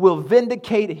Lord will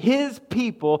vindicate His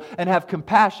people and have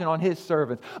compassion on His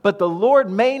servants." But the Lord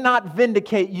may not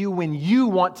vindicate you when you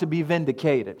want to be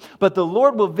vindicated. But the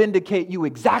Lord will vindicate you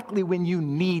exactly when you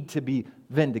need to be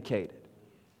vindicated.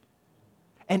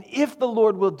 And if the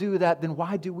Lord will do that, then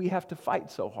why do we have to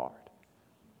fight so hard?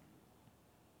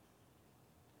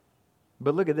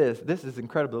 But look at this. This is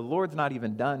incredible. The Lord's not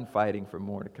even done fighting for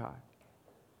Mordecai.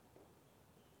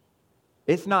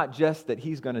 It's not just that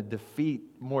He's going to defeat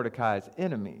Mordecai's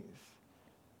enemies.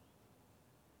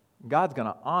 God's going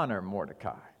to honor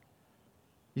Mordecai.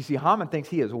 You see, Haman thinks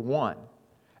he has won.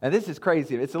 And this is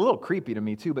crazy. It's a little creepy to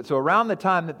me too. But so around the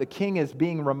time that the king is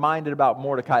being reminded about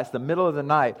Mordecai, it's the middle of the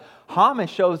night, Haman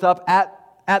shows up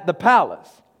at the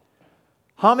palace.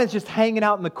 Haman's just hanging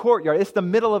out in the courtyard. It's the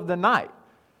middle of the night.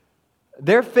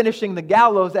 They're finishing the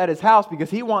gallows at his house because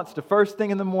he wants to, first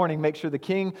thing in the morning, make sure the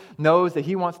king knows that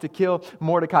he wants to kill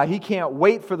Mordecai. He can't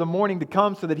wait for the morning to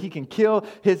come so that he can kill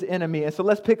his enemy. And so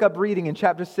let's pick up reading in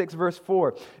chapter 6, verse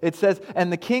 4. It says,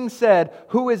 "And the king said,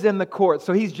 'Who is in the court?'"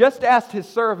 So he's just asked his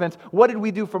servants, "What did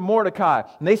we do for Mordecai?"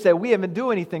 And they said, "We haven't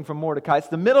done anything for Mordecai." It's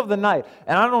the middle of the night.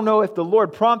 And I don't know if the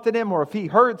Lord prompted him or if he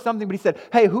heard something, but he said,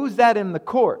 "Hey, who's that in the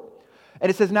court?" And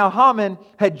it says, "Now Haman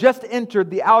had just entered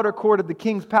the outer court of the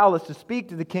king's palace to speak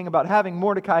to the king about having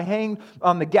Mordecai hanged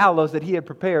on the gallows that he had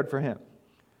prepared for him.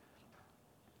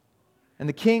 And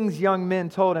the king's young men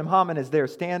told him, 'Haman is there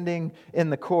standing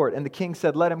in the court.' And the king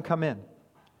said, 'Let him come in.'"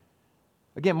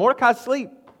 Again, Mordecai's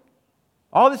asleep.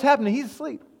 All this happening, he's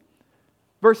asleep.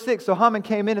 Verse 6, "So Haman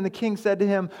came in, and the king said to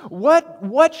him,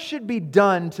 'What should be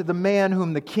done to the man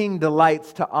whom the king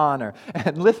delights to honor?'"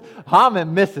 And listen,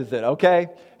 Haman misses it, okay?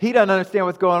 He doesn't understand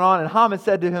what's going on. And Haman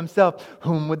said to himself,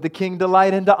 "Whom would the king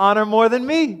delight in to honor more than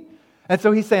me?" And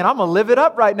so he's saying, "I'm going to live it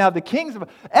up right now.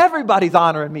 Everybody's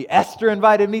honoring me. Esther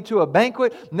invited me to a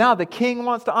banquet. Now the king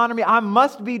wants to honor me. I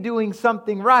must be doing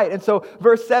something right." And so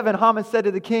verse 7, Haman said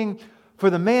to the king,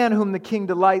 "For the man whom the king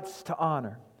delights to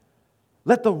honor,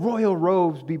 let the royal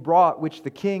robes be brought which the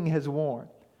king has worn,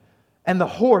 and the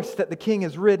horse that the king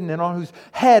has ridden, and on whose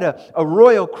head a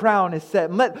royal crown is set.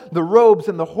 And let the robes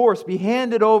and the horse be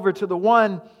handed over to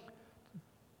one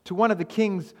of the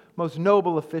king's most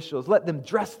noble officials. Let them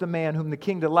dress the man whom the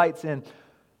king delights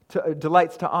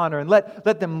to honor, and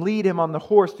let them lead him on the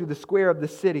horse through the square of the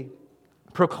city,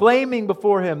 proclaiming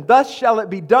before him, 'Thus shall it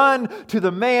be done to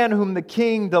the man whom the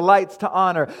king delights to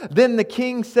honor.' Then the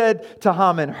king said to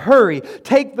Haman, 'Hurry,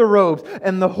 take the robes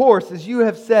and the horse as you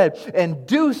have said, and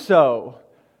do so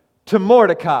to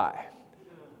Mordecai,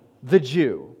 the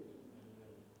Jew,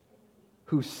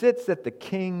 who sits at the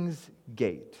king's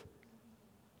gate.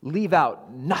 Leave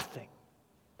out nothing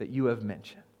that you have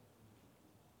mentioned.'"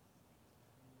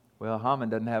 Well, Haman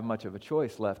doesn't have much of a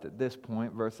choice left at this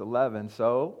point. Verse 11,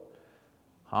 "So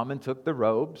Haman took the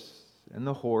robes and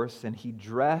the horse, and he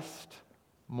dressed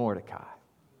Mordecai."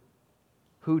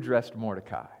 Who dressed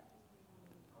Mordecai?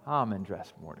 Haman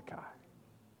dressed Mordecai.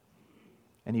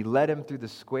 "And he led him through the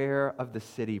square of the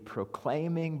city,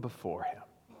 proclaiming before him,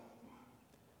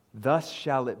 'Thus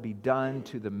shall it be done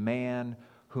to the man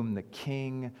whom the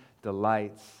king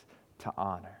delights to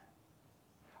honor.'"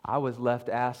 I was left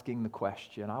asking the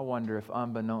question, I wonder if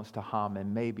unbeknownst to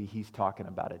Haman, maybe he's talking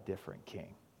about a different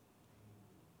king.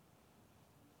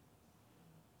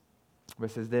 But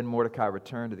it says, "Then Mordecai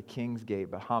returned to the king's gate,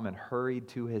 but Haman hurried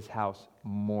to his house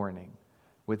mourning,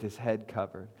 with his head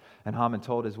covered. And Haman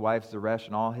told his wife Zeresh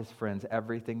and all his friends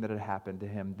everything that had happened to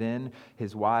him. Then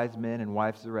his wise men and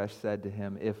wife Zeresh said to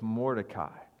him, 'If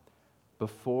Mordecai,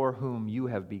 before whom you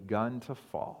have begun to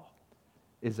fall,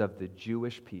 is of the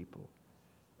Jewish people,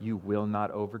 you will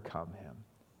not overcome him,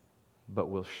 but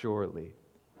will surely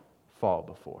fall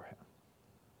before him.'"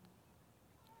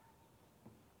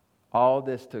 All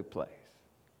this took place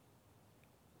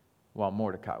while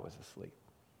Mordecai was asleep,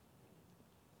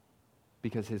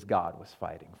 because his God was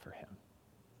fighting for him.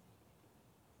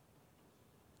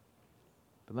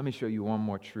 But let me show you one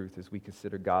more truth as we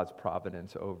consider God's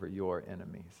providence over your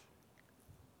enemies.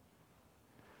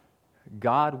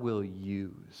 God will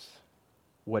use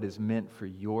what is meant for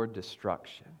your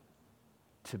destruction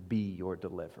to be your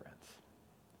deliverance.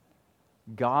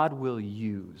 God will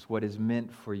use what is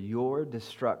meant for your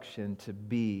destruction to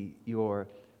be your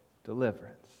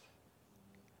deliverance.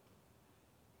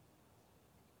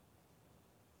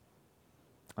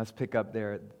 Let's pick up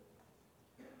there at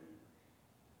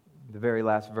the very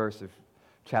last verse of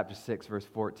chapter 6, verse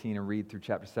 14, and read through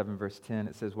chapter 7, verse 10,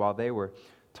 it says, while they were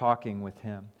talking with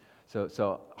him.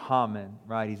 So Haman,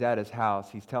 right, he's at his house.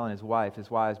 He's telling his wife, his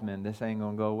wise men, this ain't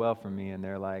going to go well for me. And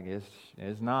they're like,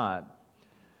 it's not.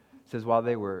 It says, while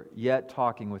they were yet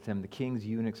talking with him, the king's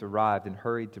eunuchs arrived and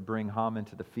hurried to bring Haman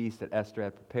to the feast that Esther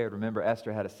had prepared. Remember,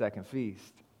 Esther had a second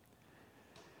feast.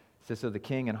 It says, so the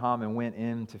king and Haman went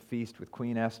in to feast with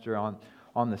Queen Esther.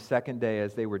 On the second day,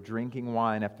 as they were drinking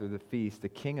wine after the feast, the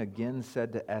king again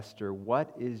said to Esther,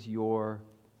 what is your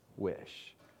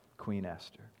wish, Queen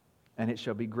Esther? And it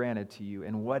shall be granted to you.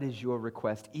 And what is your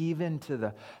request? Even to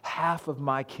the half of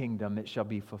my kingdom it shall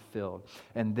be fulfilled.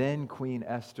 And then Queen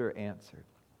Esther answered,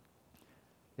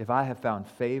 if I have found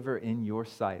favor in your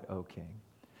sight, O king,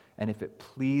 and if it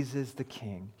pleases the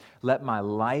king, let my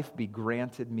life be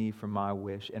granted me for my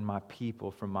wish and my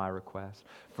people for my request.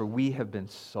 For we have been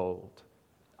sold,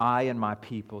 I and my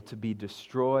people, to be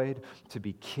destroyed, to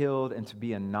be killed, and to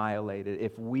be annihilated.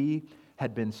 If we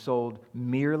had been sold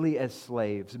merely as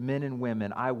slaves, men and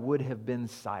women, I would have been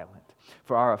silent.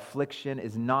 For our affliction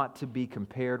is not to be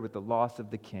compared with the loss of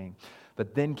the king.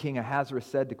 But then King Ahasuerus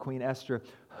said to Queen Esther,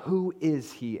 who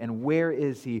is he and where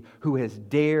is he who has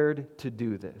dared to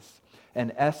do this?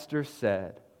 And Esther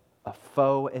said, a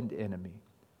foe and enemy,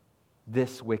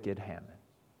 this wicked Haman.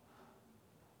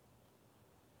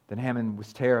 Then Haman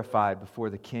was terrified before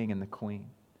the king and the queen.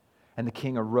 And the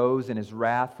king arose in his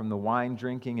wrath from the wine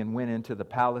drinking and went into the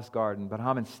palace garden. But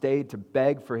Haman stayed to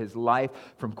beg for his life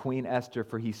from Queen Esther,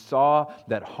 for he saw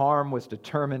that harm was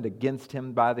determined against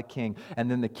him by the king. And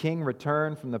then the king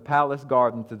returned from the palace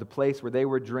garden to the place where they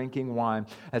were drinking wine,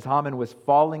 as Haman was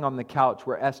falling on the couch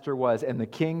where Esther was. And the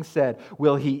king said,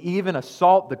 will he even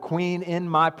assault the queen in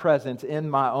my presence, in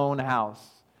my own house?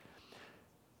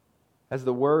 As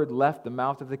the word left the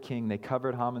mouth of the king, they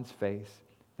covered Haman's face.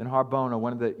 Then Harbona,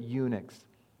 one of the eunuchs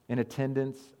in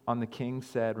attendance on the king,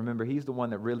 said, remember, he's the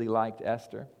one that really liked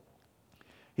Esther.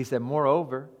 He said,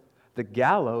 moreover, the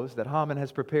gallows that Haman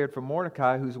has prepared for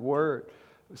Mordecai, whose word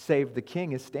saved the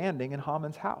king, is standing in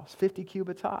Haman's house, 50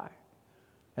 cubits high.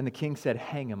 And the king said,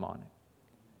 hang him on it.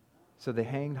 So they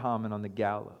hanged Haman on the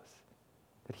gallows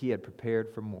that he had prepared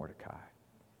for Mordecai.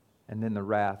 And then the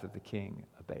wrath of the king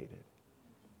abated.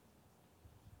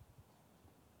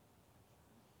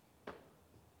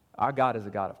 Our God is a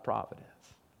God of providence.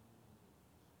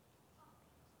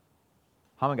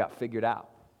 Haman got figured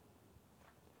out.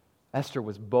 Esther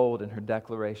was bold in her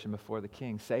declaration before the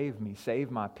king. Save me, save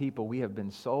my people. We have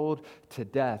been sold to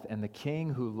death. And the king,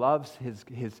 who loves his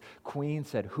queen,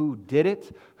 said, who did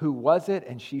it? Who was it?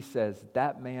 And she says,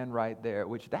 that man right there,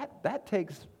 which that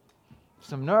takes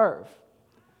some nerve.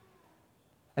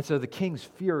 And so the king's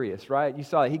furious, right? You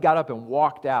saw that he got up and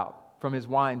walked out from his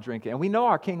wine drinking. And we know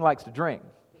our king likes to drink.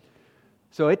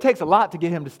 So it takes a lot to get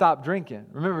him to stop drinking.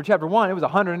 Remember, chapter 1, it was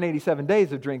 187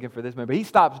 days of drinking for this man. But he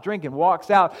stops drinking,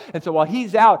 walks out. And so while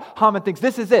he's out, Haman thinks,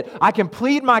 this is it. I can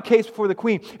plead my case before the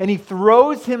queen. And he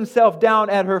throws himself down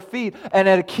at her feet. And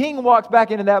a king walks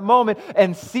back into that moment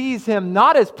and sees him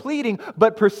not as pleading,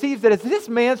 but perceives that as this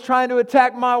man's trying to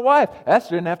attack my wife.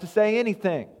 Esther didn't have to say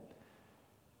anything.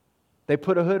 They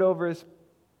put a hood over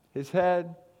his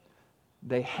head.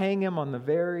 They hang him on the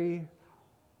very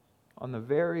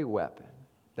weapon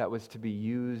that was to be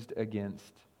used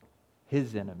against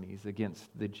his enemies, against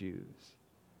the Jews.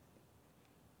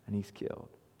 And he's killed.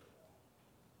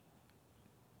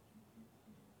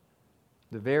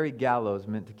 The very gallows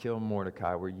meant to kill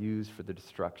Mordecai were used for the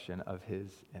destruction of his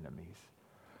enemies.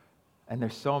 And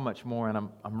there's so much more, and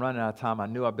I'm running out of time. I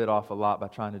knew I bit off a lot by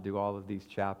trying to do all of these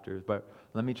chapters, but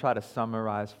let me try to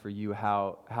summarize for you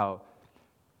how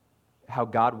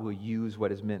God will use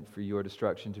what is meant for your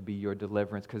destruction to be your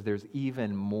deliverance, because there's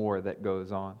even more that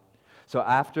goes on. So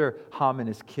after Haman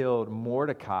is killed,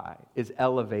 Mordecai is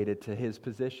elevated to his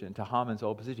position, to Haman's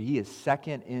old position. He is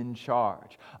second in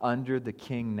charge under the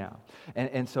king now.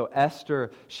 And so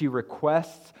Esther, she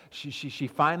requests, she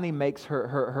finally makes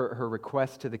her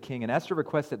request to the king. And Esther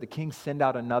requests that the king send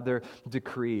out another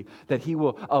decree, that he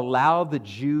will allow the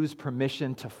Jews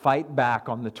permission to fight back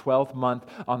on the 12th month,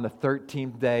 on the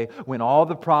 13th day, when all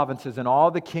the provinces and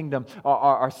all the kingdom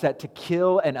are set to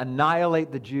kill and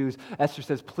annihilate the Jews. Esther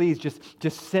says, please just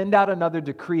send out another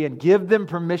decree and give them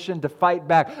permission to fight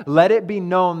back. Let it be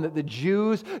known that the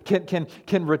Jews can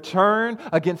return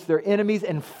against their enemies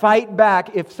and fight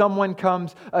back if someone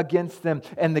comes against them.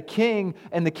 And the king,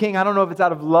 I don't know if it's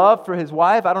out of love for his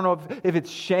wife. I don't know if it's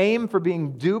shame for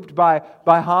being duped by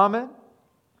Haman.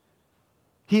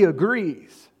 He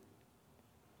agrees.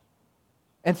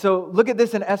 And so look at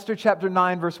this in Esther chapter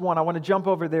 9, verse 1. I want to jump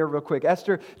over there real quick.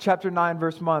 Esther chapter 9,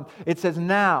 verse 1. It says,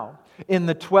 now, in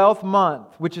the 12th month,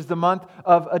 which is the month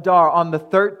of Adar, on the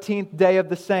 13th day of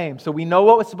the same. So we know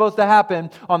what was supposed to happen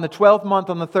on the 12th month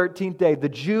on the 13th day. The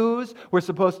Jews were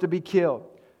supposed to be killed.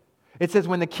 It says,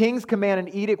 when the king's command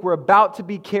and edict were about to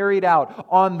be carried out,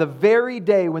 on the very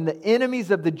day when the enemies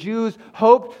of the Jews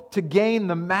hoped to gain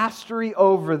the mastery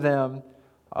over them,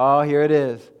 oh, here it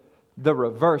is, the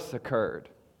reverse occurred.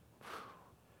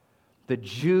 The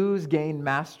Jews gained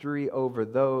mastery over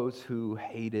those who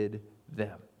hated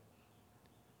them.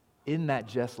 Isn't that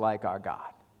just like our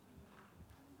God?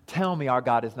 Tell me our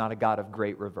God is not a God of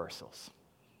great reversals.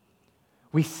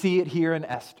 We see it here in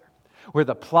Esther, where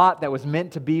the plot that was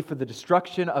meant to be for the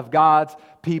destruction of God's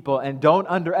people, and don't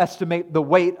underestimate the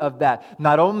weight of that.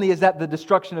 Not only is that the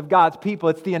destruction of God's people,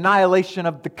 it's the annihilation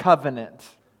of the covenant.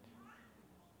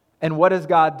 And what does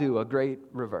God do? A great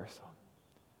reversal.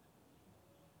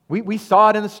 We saw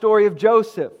it in the story of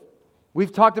Joseph.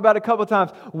 We've talked about it a couple of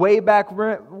times. Way back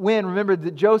when, remember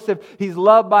that Joseph, he's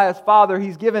loved by his father.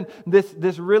 He's given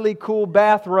this really cool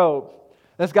bathrobe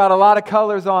that's got a lot of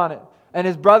colors on it. And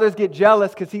his brothers get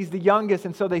jealous because he's the youngest,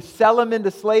 and so they sell him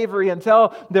into slavery and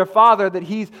tell their father that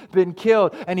he's been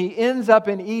killed. And he ends up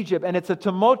in Egypt, and it's a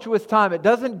tumultuous time. It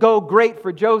doesn't go great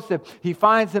for Joseph. He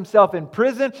finds himself in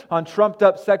prison on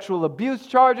trumped-up sexual abuse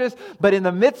charges, but in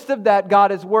the midst of that,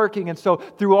 God is working. And so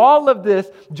through all of this,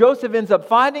 Joseph ends up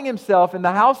finding himself in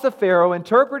the house of Pharaoh,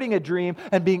 interpreting a dream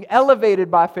and being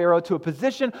elevated by Pharaoh to a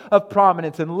position of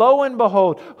prominence. And lo and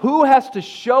behold, who has to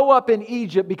show up in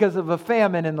Egypt because of a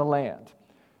famine in the land?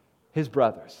 His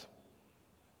brothers.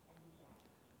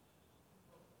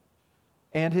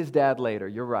 And his dad later,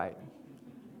 you're right.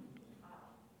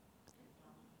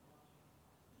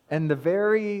 And the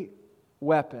very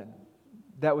weapon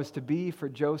that was to be for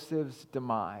Joseph's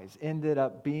demise ended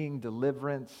up being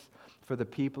deliverance for the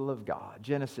people of God.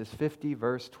 Genesis 50,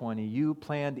 verse 20, you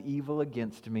planned evil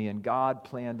against me, and God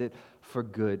planned it for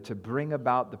good, to bring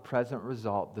about the present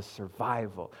result, the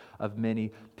survival of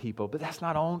many people. But that's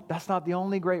not the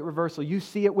only great reversal. You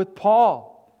see it with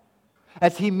Paul.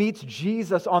 As he meets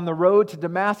Jesus on the road to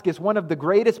Damascus, one of the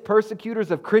greatest persecutors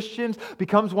of Christians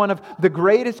becomes one of the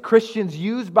greatest Christians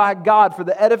used by God for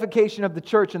the edification of the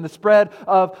church and the spread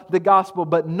of the gospel.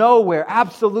 But nowhere,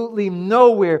 absolutely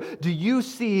nowhere, do you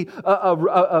see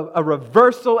a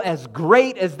reversal as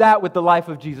great as that with the life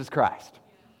of Jesus Christ.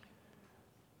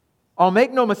 I'll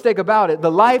make no mistake about it. The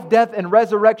life, death, and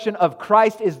resurrection of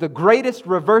Christ is the greatest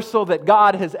reversal that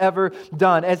God has ever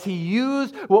done. As He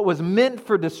used what was meant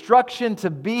for destruction to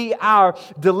be our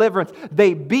deliverance.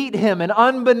 They beat Him, and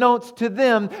unbeknownst to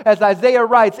them, as Isaiah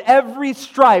writes, every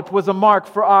stripe was a mark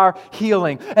for our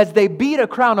healing. As they beat a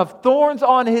crown of thorns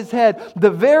on His head,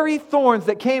 the very thorns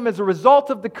that came as a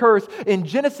result of the curse in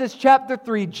Genesis chapter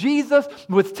 3, Jesus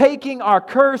was taking our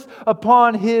curse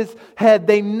upon His head.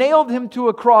 They nailed Him to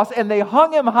a cross, and they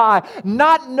hung Him high,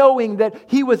 not knowing that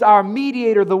He was our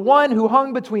mediator, the one who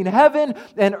hung between heaven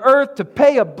and earth to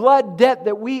pay a blood debt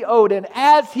that we owed. And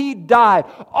as He died,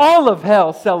 all of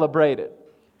hell celebrated.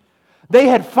 They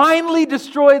had finally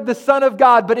destroyed the Son of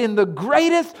God, but in the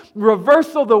greatest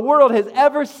reversal the world has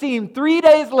ever seen, 3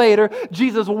 days later,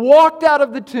 Jesus walked out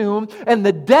of the tomb, and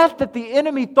the death that the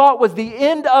enemy thought was the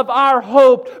end of our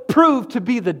hope proved to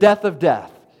be the death of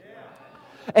death.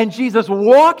 And Jesus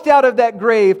walked out of that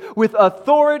grave with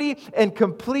authority and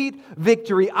complete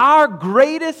victory. Our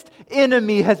greatest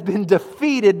enemy has been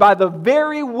defeated by the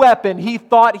very weapon he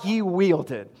thought he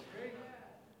wielded.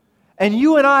 And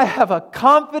you and I have a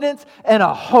confidence and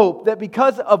a hope that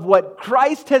because of what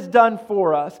Christ has done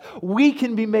for us, we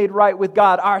can be made right with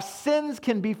God. Our sins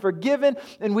can be forgiven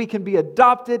and we can be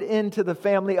adopted into the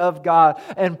family of God.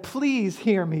 And please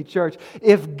hear me, church.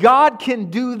 If God can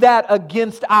do that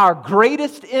against our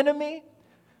greatest enemy,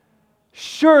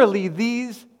 surely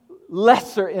these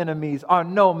lesser enemies are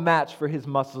no match for His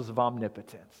muscles of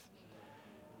omnipotence.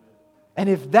 And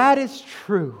if that is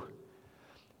true,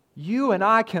 you and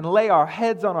I can lay our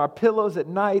heads on our pillows at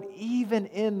night, even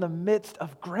in the midst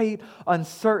of great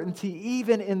uncertainty,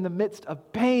 even in the midst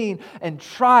of pain and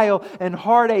trial and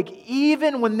heartache,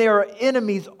 even when there are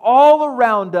enemies all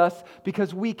around us,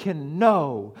 because we can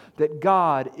know that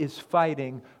God is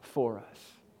fighting for us.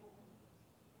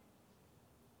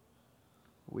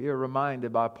 We are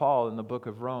reminded by Paul in the book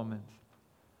of Romans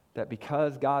that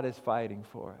because God is fighting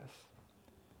for us,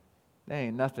 there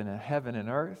ain't nothing in heaven and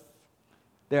earth.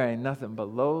 There ain't nothing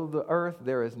below the earth.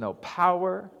 There is no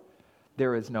power.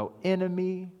 There is no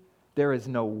enemy. There is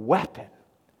no weapon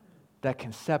that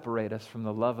can separate us from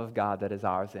the love of God that is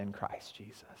ours in Christ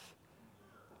Jesus.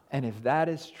 And if that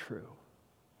is true,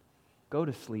 go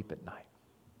to sleep at night,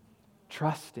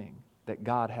 trusting that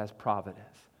God has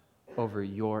providence over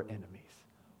your enemies.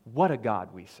 What a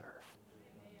God we serve.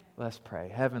 Let's pray.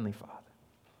 Heavenly Father,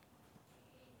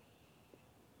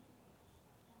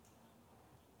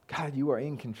 God, you are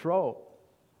in control.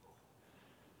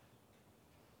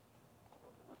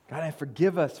 God, and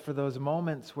forgive us for those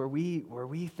moments where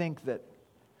we think that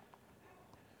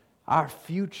our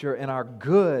future and our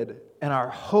good and our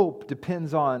hope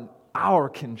depends on our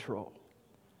control.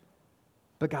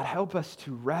 But God, help us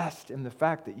to rest in the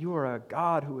fact that you are a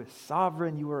God who is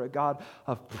sovereign. You are a God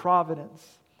of providence.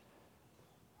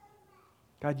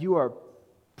 God, you are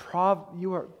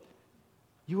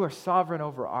sovereign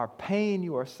over our pain.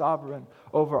 You are sovereign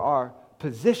over our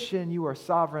position. You are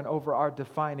sovereign over our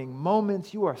defining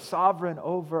moments. You are sovereign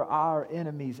over our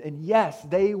enemies. And yes,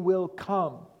 they will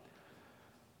come.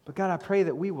 But God, I pray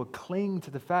that we will cling to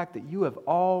the fact that you have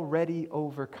already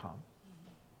overcome.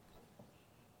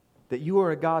 That you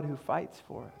are a God who fights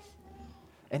for us.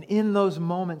 And in those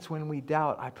moments when we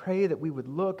doubt, I pray that we would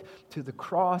look to the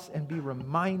cross and be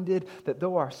reminded that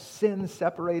though our sins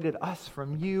separated us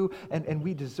from you and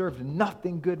we deserved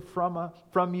nothing good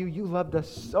from you, you loved us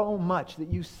so much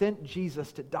that you sent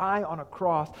Jesus to die on a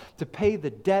cross to pay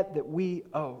the debt that we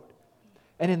owed.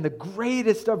 And in the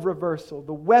greatest of reversal,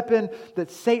 the weapon that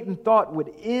Satan thought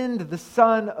would end the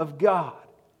Son of God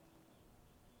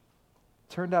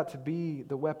turned out to be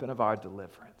the weapon of our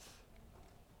deliverance.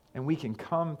 And we can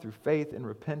come through faith and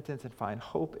repentance and find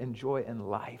hope and joy and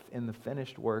life in the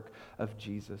finished work of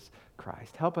Jesus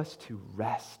Christ. Help us to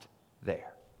rest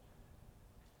there.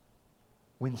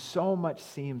 When so much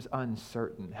seems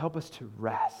uncertain, help us to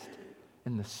rest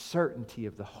in the certainty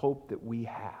of the hope that we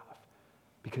have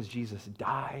because Jesus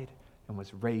died and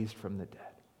was raised from the dead.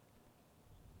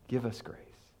 Give us grace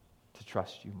to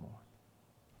trust you more.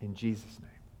 In Jesus'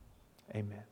 name, amen.